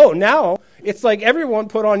 You're like, oh, now it's like everyone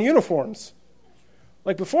put on uniforms.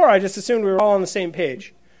 Like before, I just assumed we were all on the same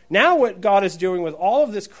page. Now what God is doing with all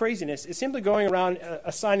of this craziness is simply going around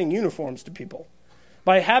assigning uniforms to people.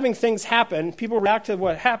 By having things happen, people react to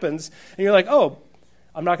what happens, and you're like, oh,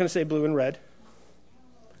 I'm not going to say blue and red.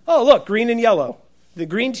 Oh, look, green and yellow. The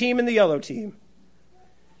green team and the yellow team.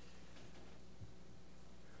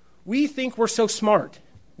 We think we're so smart.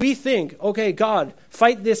 We think, okay, God,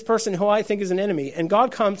 fight this person who I think is an enemy. And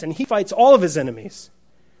God comes and he fights all of his enemies.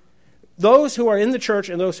 Those who are in the church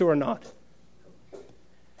and those who are not.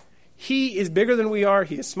 He is bigger than we are.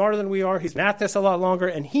 He is smarter than we are. He's been at this a lot longer.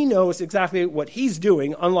 And he knows exactly what he's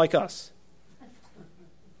doing, unlike us.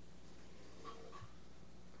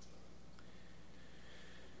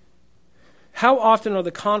 How often are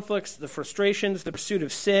the conflicts, the frustrations, the pursuit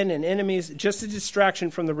of sin and enemies just a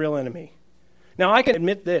distraction from the real enemy? Now, I can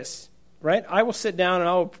admit this, right? I will sit down and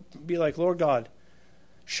I'll be like, Lord God,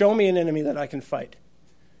 show me an enemy that I can fight.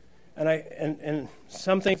 And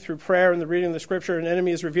something through prayer and the reading of the scripture, an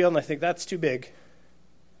enemy is revealed, and I think that's too big.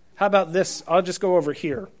 How about this? I'll just go over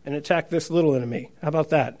here and attack this little enemy. How about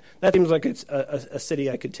that? That seems like it's a city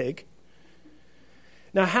I could take.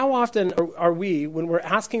 Now, how often are we, when we're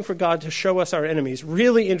asking for God to show us our enemies,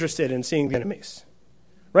 really interested in seeing the enemies?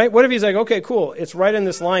 Right? What if he's like, okay, cool, it's right in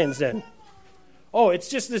this lion's den. Oh, it's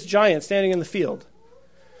just this giant standing in the field.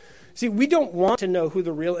 See, we don't want to know who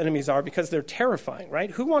the real enemies are because they're terrifying,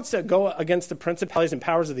 right? Who wants to go against the principalities and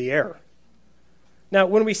powers of the air? Now,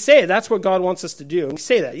 when we say that's what God wants us to do, and we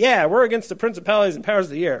say that, yeah, we're against the principalities and powers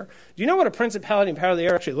of the air. Do you know what a principality and power of the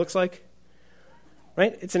air actually looks like?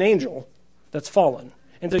 Right? It's an angel that's fallen.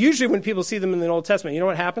 And so usually when people see them in the Old Testament, you know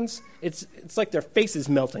what happens? It's like their face is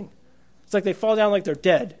melting. It's like they fall down like they're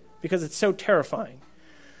dead because it's so terrifying.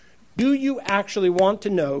 Do you actually want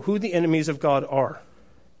to know who the enemies of God are?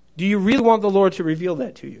 Do you really want the Lord to reveal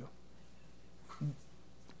that to you?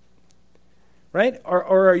 Right?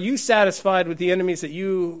 Or are you satisfied with the enemies that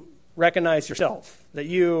you recognize yourself, that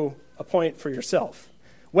you appoint for yourself?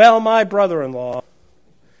 Well, my brother-in-law,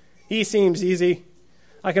 he seems easy.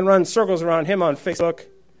 I can run circles around him on Facebook.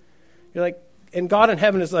 You're like, and God in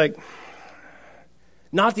heaven is like,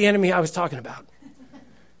 not the enemy I was talking about.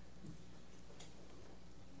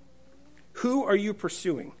 Who are you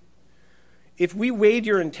pursuing? If we weighed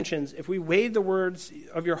your intentions, if we weighed the words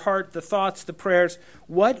of your heart, the thoughts, the prayers,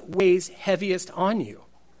 what weighs heaviest on you?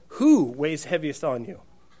 Who weighs heaviest on you?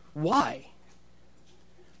 Why?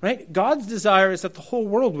 Right? God's desire is that the whole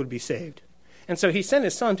world would be saved. And so he sent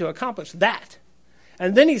his son to accomplish that.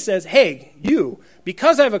 And then he says, hey, you,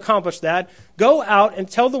 because I've accomplished that, go out and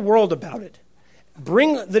tell the world about it.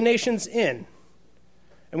 Bring the nations in.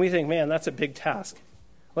 And we think, man, that's a big task.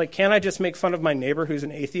 Like, can't I just make fun of my neighbor who's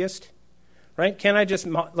an atheist? Right? Can't I just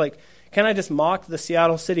mock the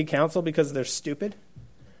Seattle City Council because they're stupid?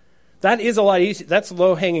 That is a lot easier. That's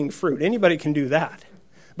low-hanging fruit. Anybody can do that.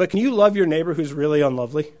 But can you love your neighbor who's really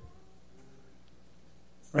unlovely?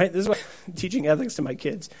 Right? This is what I'm teaching ethics to my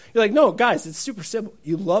kids. You're like, no, guys, it's super simple.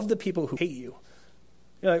 You love the people who hate you.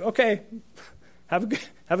 You're like, okay, have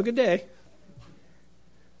a good day.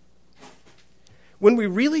 When we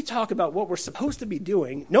really talk about what we're supposed to be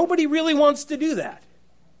doing, nobody really wants to do that.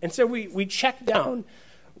 And so we check down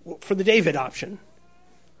for the David option.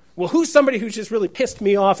 Well, who's somebody who's just really pissed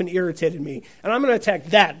me off and irritated me? And I'm going to attack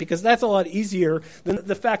that because that's a lot easier than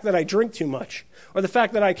the fact that I drink too much or the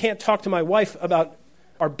fact that I can't talk to my wife about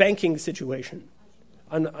our banking situation.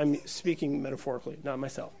 I'm speaking metaphorically, not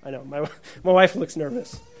myself. I know. My wife looks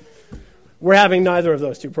nervous. We're having neither of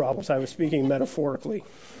those two problems. I was speaking metaphorically.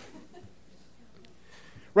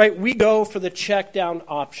 Right? We go for the check down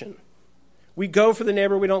option. We go for the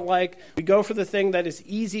neighbor we don't like. We go for the thing that is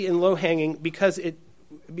easy and low hanging because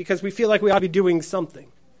we feel like we ought to be doing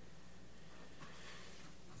something.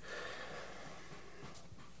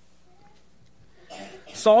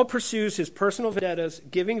 Saul pursues his personal vendettas,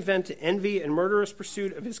 giving vent to envy and murderous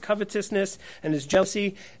pursuit of his covetousness and his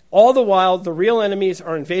jealousy. All the while, the real enemies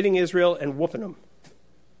are invading Israel and whooping them.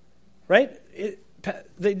 Right?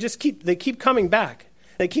 They keep coming back.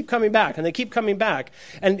 They keep coming back, and they keep coming back.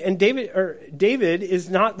 And David is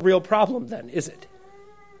not the real problem then, is it?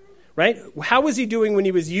 Right? How was he doing when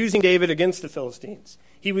he was using David against the Philistines?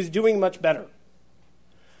 He was doing much better.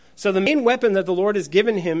 So the main weapon that the Lord has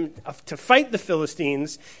given him to fight the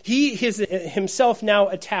Philistines, he is himself now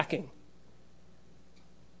attacking.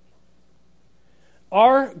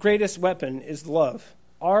 Our greatest weapon is love.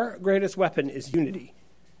 Our greatest weapon is unity.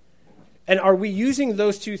 And are we using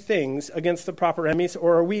those two things against the proper enemies,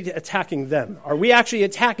 or are we attacking them? Are we actually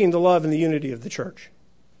attacking the love and the unity of the church?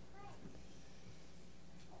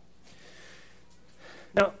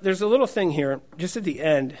 Now, there's a little thing here, just at the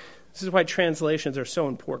end. This is why translations are so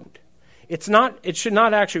important. It should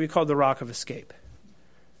not actually be called the rock of escape.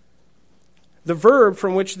 The verb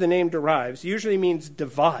from which the name derives usually means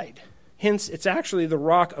divide. Hence, it's actually the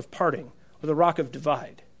rock of parting, or the rock of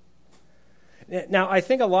divide. Now, I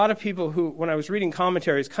think a lot of people who, when I was reading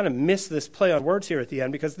commentaries, kind of miss this play on words here at the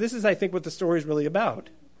end, because this is, I think, what the story is really about.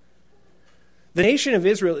 The nation of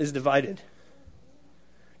Israel is divided.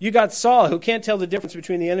 You got Saul, who can't tell the difference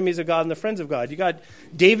between the enemies of God and the friends of God. You got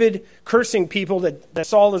David cursing people that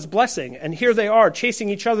Saul is blessing. And here they are, chasing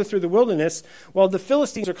each other through the wilderness, while the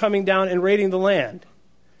Philistines are coming down and raiding the land.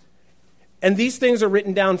 And these things are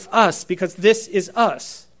written down for us, because this is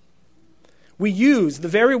us. We use the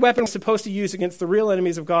very weapon we're supposed to use against the real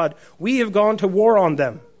enemies of God. We have gone to war on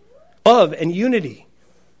them. Love and unity.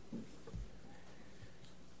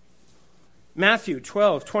 Matthew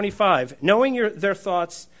 12:25. Knowing their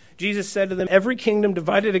thoughts, Jesus said to them, every kingdom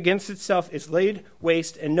divided against itself is laid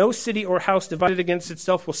waste, and no city or house divided against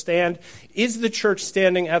itself will stand. Is the church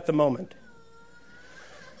standing at the moment?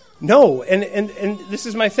 No, and this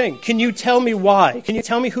is my thing. Can you tell me why? Can you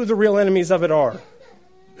tell me who the real enemies of it are?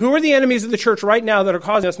 Who are the enemies of the church right now that are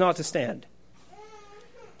causing us not to stand?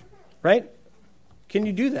 Right? Can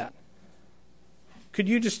you do that? Can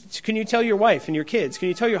you tell your wife and your kids? Can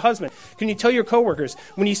you tell your husband? Can you tell your coworkers?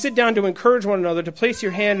 When you sit down to encourage one another, to place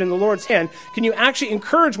your hand in the Lord's hand, can you actually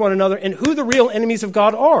encourage one another in who the real enemies of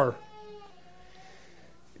God are?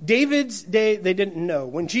 David's day, they didn't know.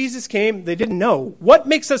 When Jesus came, they didn't know. What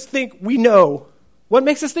makes us think we know? What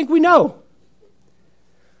makes us think we know?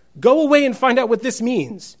 Go away and find out what this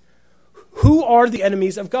means. Who are the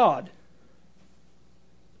enemies of God?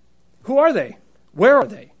 Who are they? Where are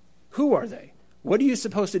they? Who are they? What are you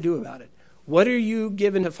supposed to do about it? What are you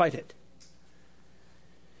given to fight it?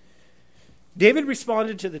 David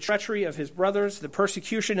responded to the treachery of his brothers, the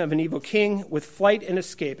persecution of an evil king, with flight and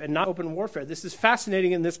escape and not open warfare. This is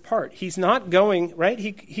fascinating in this part. He's not going, right?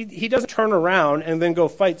 He doesn't turn around and then go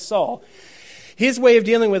fight Saul. His way of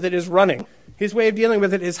dealing with it is running. His way of dealing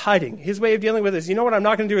with it is hiding. His way of dealing with it is, you know what I'm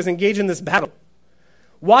not going to do is engage in this battle.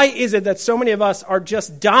 Why is it that so many of us are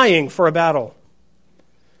just dying for a battle?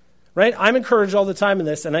 Right? I'm encouraged all the time in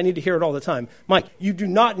this, and I need to hear it all the time. Mike, you do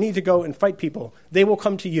not need to go and fight people. They will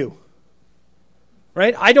come to you.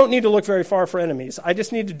 Right? I don't need to look very far for enemies. I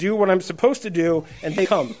just need to do what I'm supposed to do, and they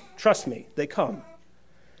come. Trust me, they come.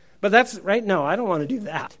 But that's, right? No, I don't want to do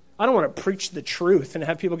that. I don't want to preach the truth and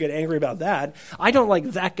have people get angry about that. I don't like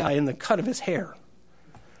that guy in the cut of his hair.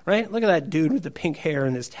 Right? Look at that dude with the pink hair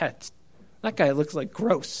and his tats. That guy looks like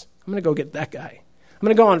gross. I'm going to go get that guy. I'm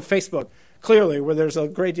going to go on Facebook, clearly, where there's a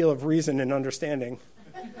great deal of reason and understanding.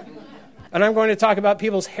 And I'm going to talk about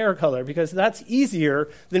people's hair color because that's easier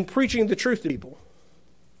than preaching the truth to people.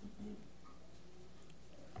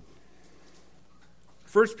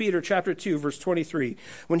 1 Peter chapter 2, verse 23.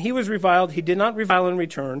 When he was reviled, he did not revile in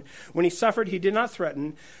return. When he suffered, he did not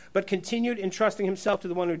threaten, but continued entrusting himself to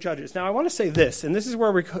the one who judges. Now, I want to say this, and this is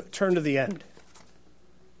where we turn to the end.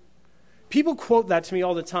 People quote that to me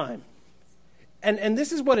all the time. And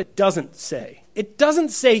this is what it doesn't say. It doesn't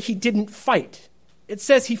say he didn't fight. It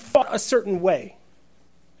says he fought a certain way.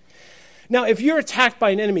 Now, if you're attacked by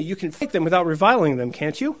an enemy, you can fight them without reviling them,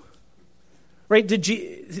 can't you? Right?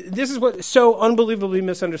 This is what's so unbelievably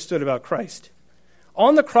misunderstood about Christ.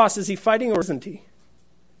 On the cross, is he fighting or isn't he?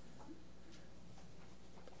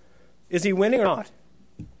 Is he winning or not?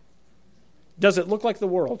 Does it look like the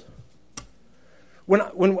world?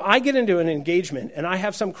 When I get into an engagement and I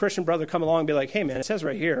have some Christian brother come along and be like, hey man, it says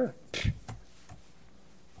right here.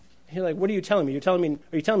 You're like, what are you telling me? Are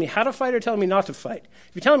you telling me how to fight or telling me not to fight?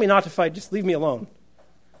 If you're telling me not to fight, just leave me alone.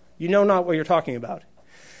 You know not what you're talking about.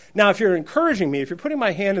 Now, if you're encouraging me, if you're putting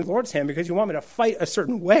my hand in the Lord's hand because you want me to fight a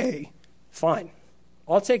certain way, fine.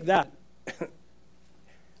 I'll take that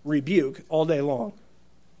rebuke all day long.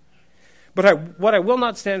 But what I will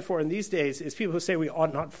not stand for in these days is people who say we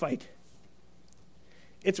ought not fight.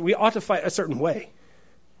 We ought to fight a certain way.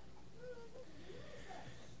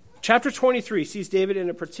 Chapter 23 sees David in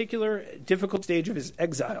a particular difficult stage of his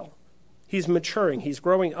exile. He's maturing. He's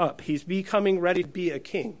growing up. He's becoming ready to be a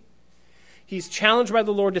king. He's challenged by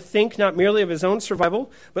the Lord to think not merely of his own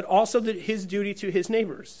survival, but also his duty to his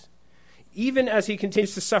neighbors, even as he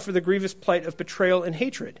continues to suffer the grievous plight of betrayal and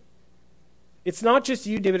hatred. It's not just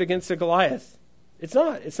you, David, against a Goliath. It's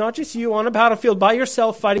not. It's not just you on a battlefield by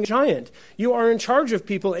yourself fighting a giant. You are in charge of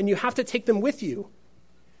people, and you have to take them with you.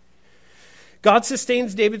 God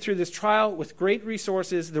sustains David through this trial with great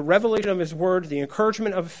resources, the revelation of his word, the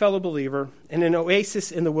encouragement of a fellow believer, and an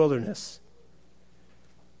oasis in the wilderness.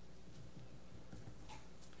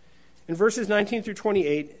 In verses 19 through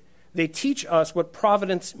 28, they teach us what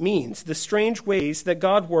providence means, the strange ways that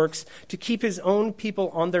God works to keep his own people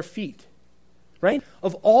on their feet. Right?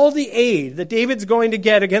 Of all the aid that David's going to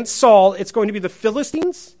get against Saul, it's going to be the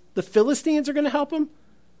Philistines. The Philistines are going to help him.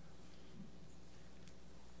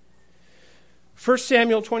 1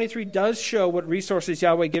 Samuel 23 does show what resources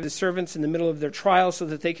Yahweh gives his servants in the middle of their trial so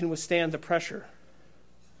that they can withstand the pressure.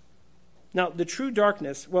 Now, the true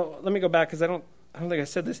darkness, well, let me go back because I don't think I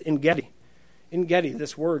said this. En-gedi,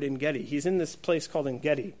 this word En-gedi. He's in this place called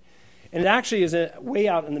En-gedi. And it actually is way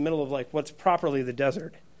out in the middle of like what's properly the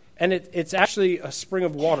desert. And it's actually a spring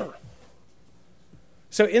of water.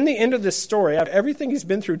 So in the end of this story, everything he's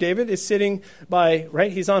been through, David is sitting by,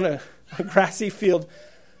 right, he's on a grassy field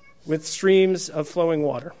with streams of flowing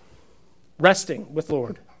water, resting with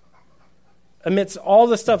Lord. Amidst all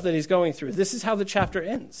the stuff that he's going through, this is how the chapter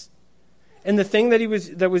ends. And the thing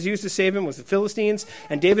that was used to save him was the Philistines,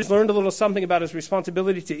 and David's learned a little something about his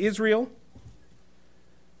responsibility to Israel.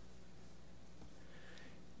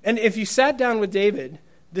 And if you sat down with David,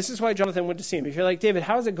 this is why Jonathan went to see him. If you're like, David,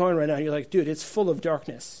 how's it going right now? You're like, dude, it's full of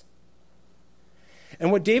darkness. And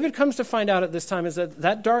what David comes to find out at this time is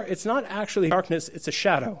that it's not actually darkness, it's a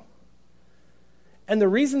shadow. And the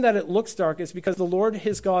reason that it looks dark is because the Lord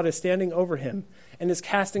his God is standing over him and is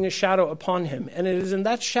casting a shadow upon him. And it is in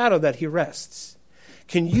that shadow that he rests.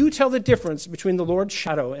 Can you tell the difference between the Lord's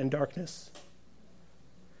shadow and darkness?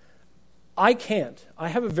 I can't. I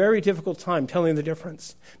have a very difficult time telling the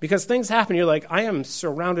difference. Because things happen, you're like, I am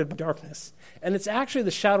surrounded by darkness. And it's actually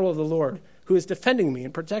the shadow of the Lord who is defending me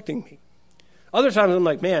and protecting me. Other times I'm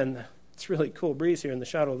like, man, it's really cool breeze here in the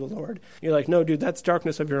shadow of the Lord. You're like, no, dude, that's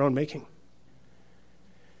darkness of your own making.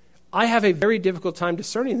 I have a very difficult time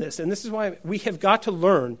discerning this, and this is why we have got to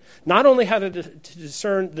learn not only how to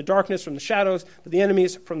discern the darkness from the shadows, but the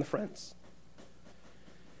enemies from the friends.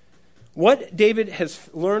 What David has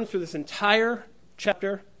learned through this entire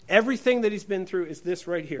chapter, everything that he's been through, is this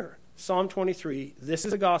right here. Psalm 23, this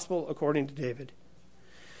is the gospel according to David.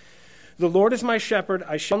 The Lord is my shepherd,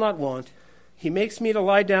 I shall not want. He makes me to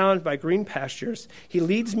lie down by green pastures. He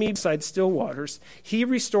leads me beside still waters. He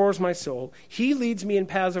restores my soul. He leads me in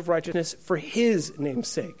paths of righteousness for his name's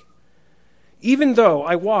sake. Even though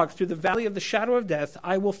I walk through the valley of the shadow of death,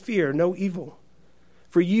 I will fear no evil.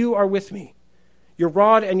 For you are with me. Your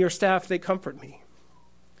rod and your staff, they comfort me.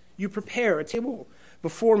 You prepare a table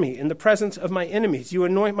before me in the presence of my enemies. You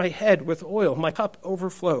anoint my head with oil. My cup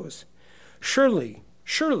overflows. Surely,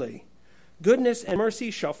 surely, goodness and mercy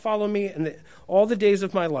shall follow me all the days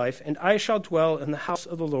of my life, and I shall dwell in the house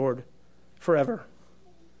of the Lord forever.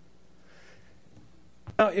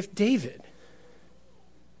 Now, if David,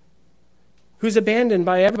 who's abandoned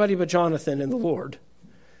by everybody but Jonathan and the Lord,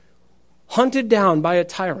 hunted down by a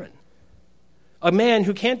tyrant, a man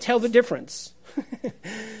who can't tell the difference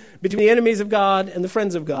between the enemies of God and the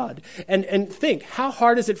friends of God, and think, how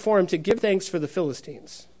hard is it for him to give thanks for the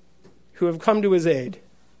Philistines who have come to his aid?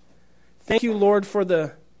 Thank you, Lord, for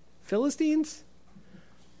the Philistines?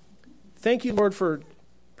 Thank you, Lord, for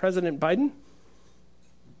President Biden?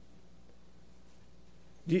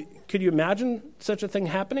 Could you imagine such a thing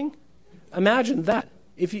happening? Imagine that.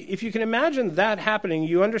 If you can imagine that happening,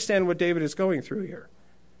 you understand what David is going through here.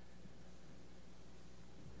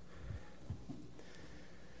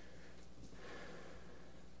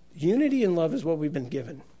 Unity and love is what we've been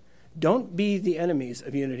given. Don't be the enemies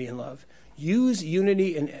of unity and love. Use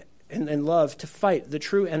unity and love to fight the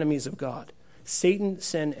true enemies of God, Satan,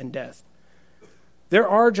 sin, and death. There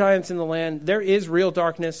are giants in the land. There is real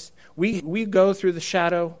darkness. We go through the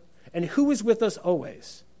shadow. And who is with us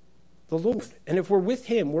always? The Lord. And if we're with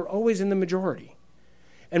him, we're always in the majority.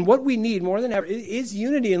 And what we need more than ever is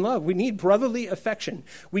unity and love. We need brotherly affection.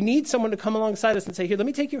 We need someone to come alongside us and say, here, let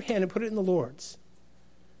me take your hand and put it in the Lord's.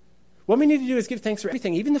 What we need to do is give thanks for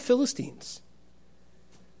everything, even the Philistines.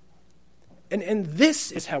 And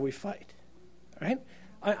this is how we fight. All right?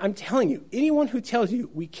 I'm telling you, anyone who tells you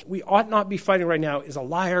we ought not be fighting right now is a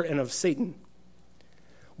liar and of Satan.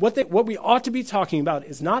 What we ought to be talking about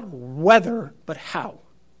is not whether, but how.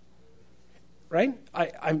 Right?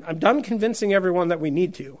 I'm done convincing everyone that we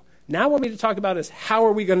need to. Now what we need to talk about is how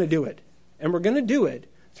are we going to do it? And we're going to do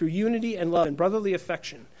it through unity and love and brotherly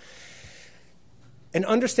affection. And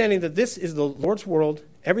understanding that this is the Lord's world,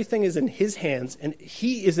 everything is in his hands, and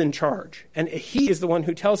he is in charge. And he is the one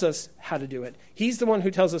who tells us how to do it. He's the one who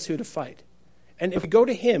tells us who to fight. And if we go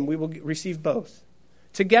to him, we will receive both.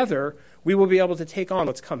 Together, we will be able to take on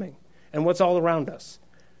what's coming and what's all around us.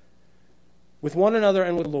 With one another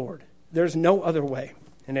and with the Lord. There's no other way.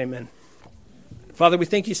 And amen. Father, we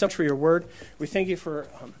thank you so much for your word. We thank you for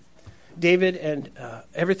David and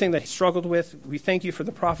everything that he struggled with. We thank you for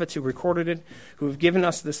the prophets who recorded it, who have given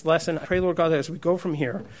us this lesson. I pray, Lord God, that as we go from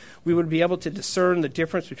here, we would be able to discern the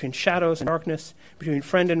difference between shadows and darkness, between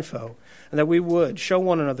friend and foe, and that we would show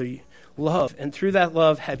one another love, and through that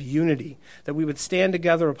love have unity, that we would stand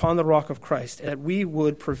together upon the rock of Christ, and that we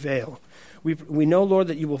would prevail. We know, Lord,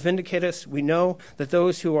 that you will vindicate us. We know that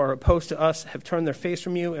those who are opposed to us have turned their face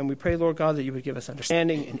from you, and we pray, Lord God, that you would give us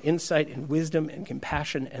understanding and insight and wisdom and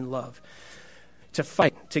compassion and love to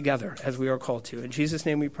fight together as we are called to. In Jesus'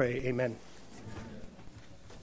 name we pray, amen.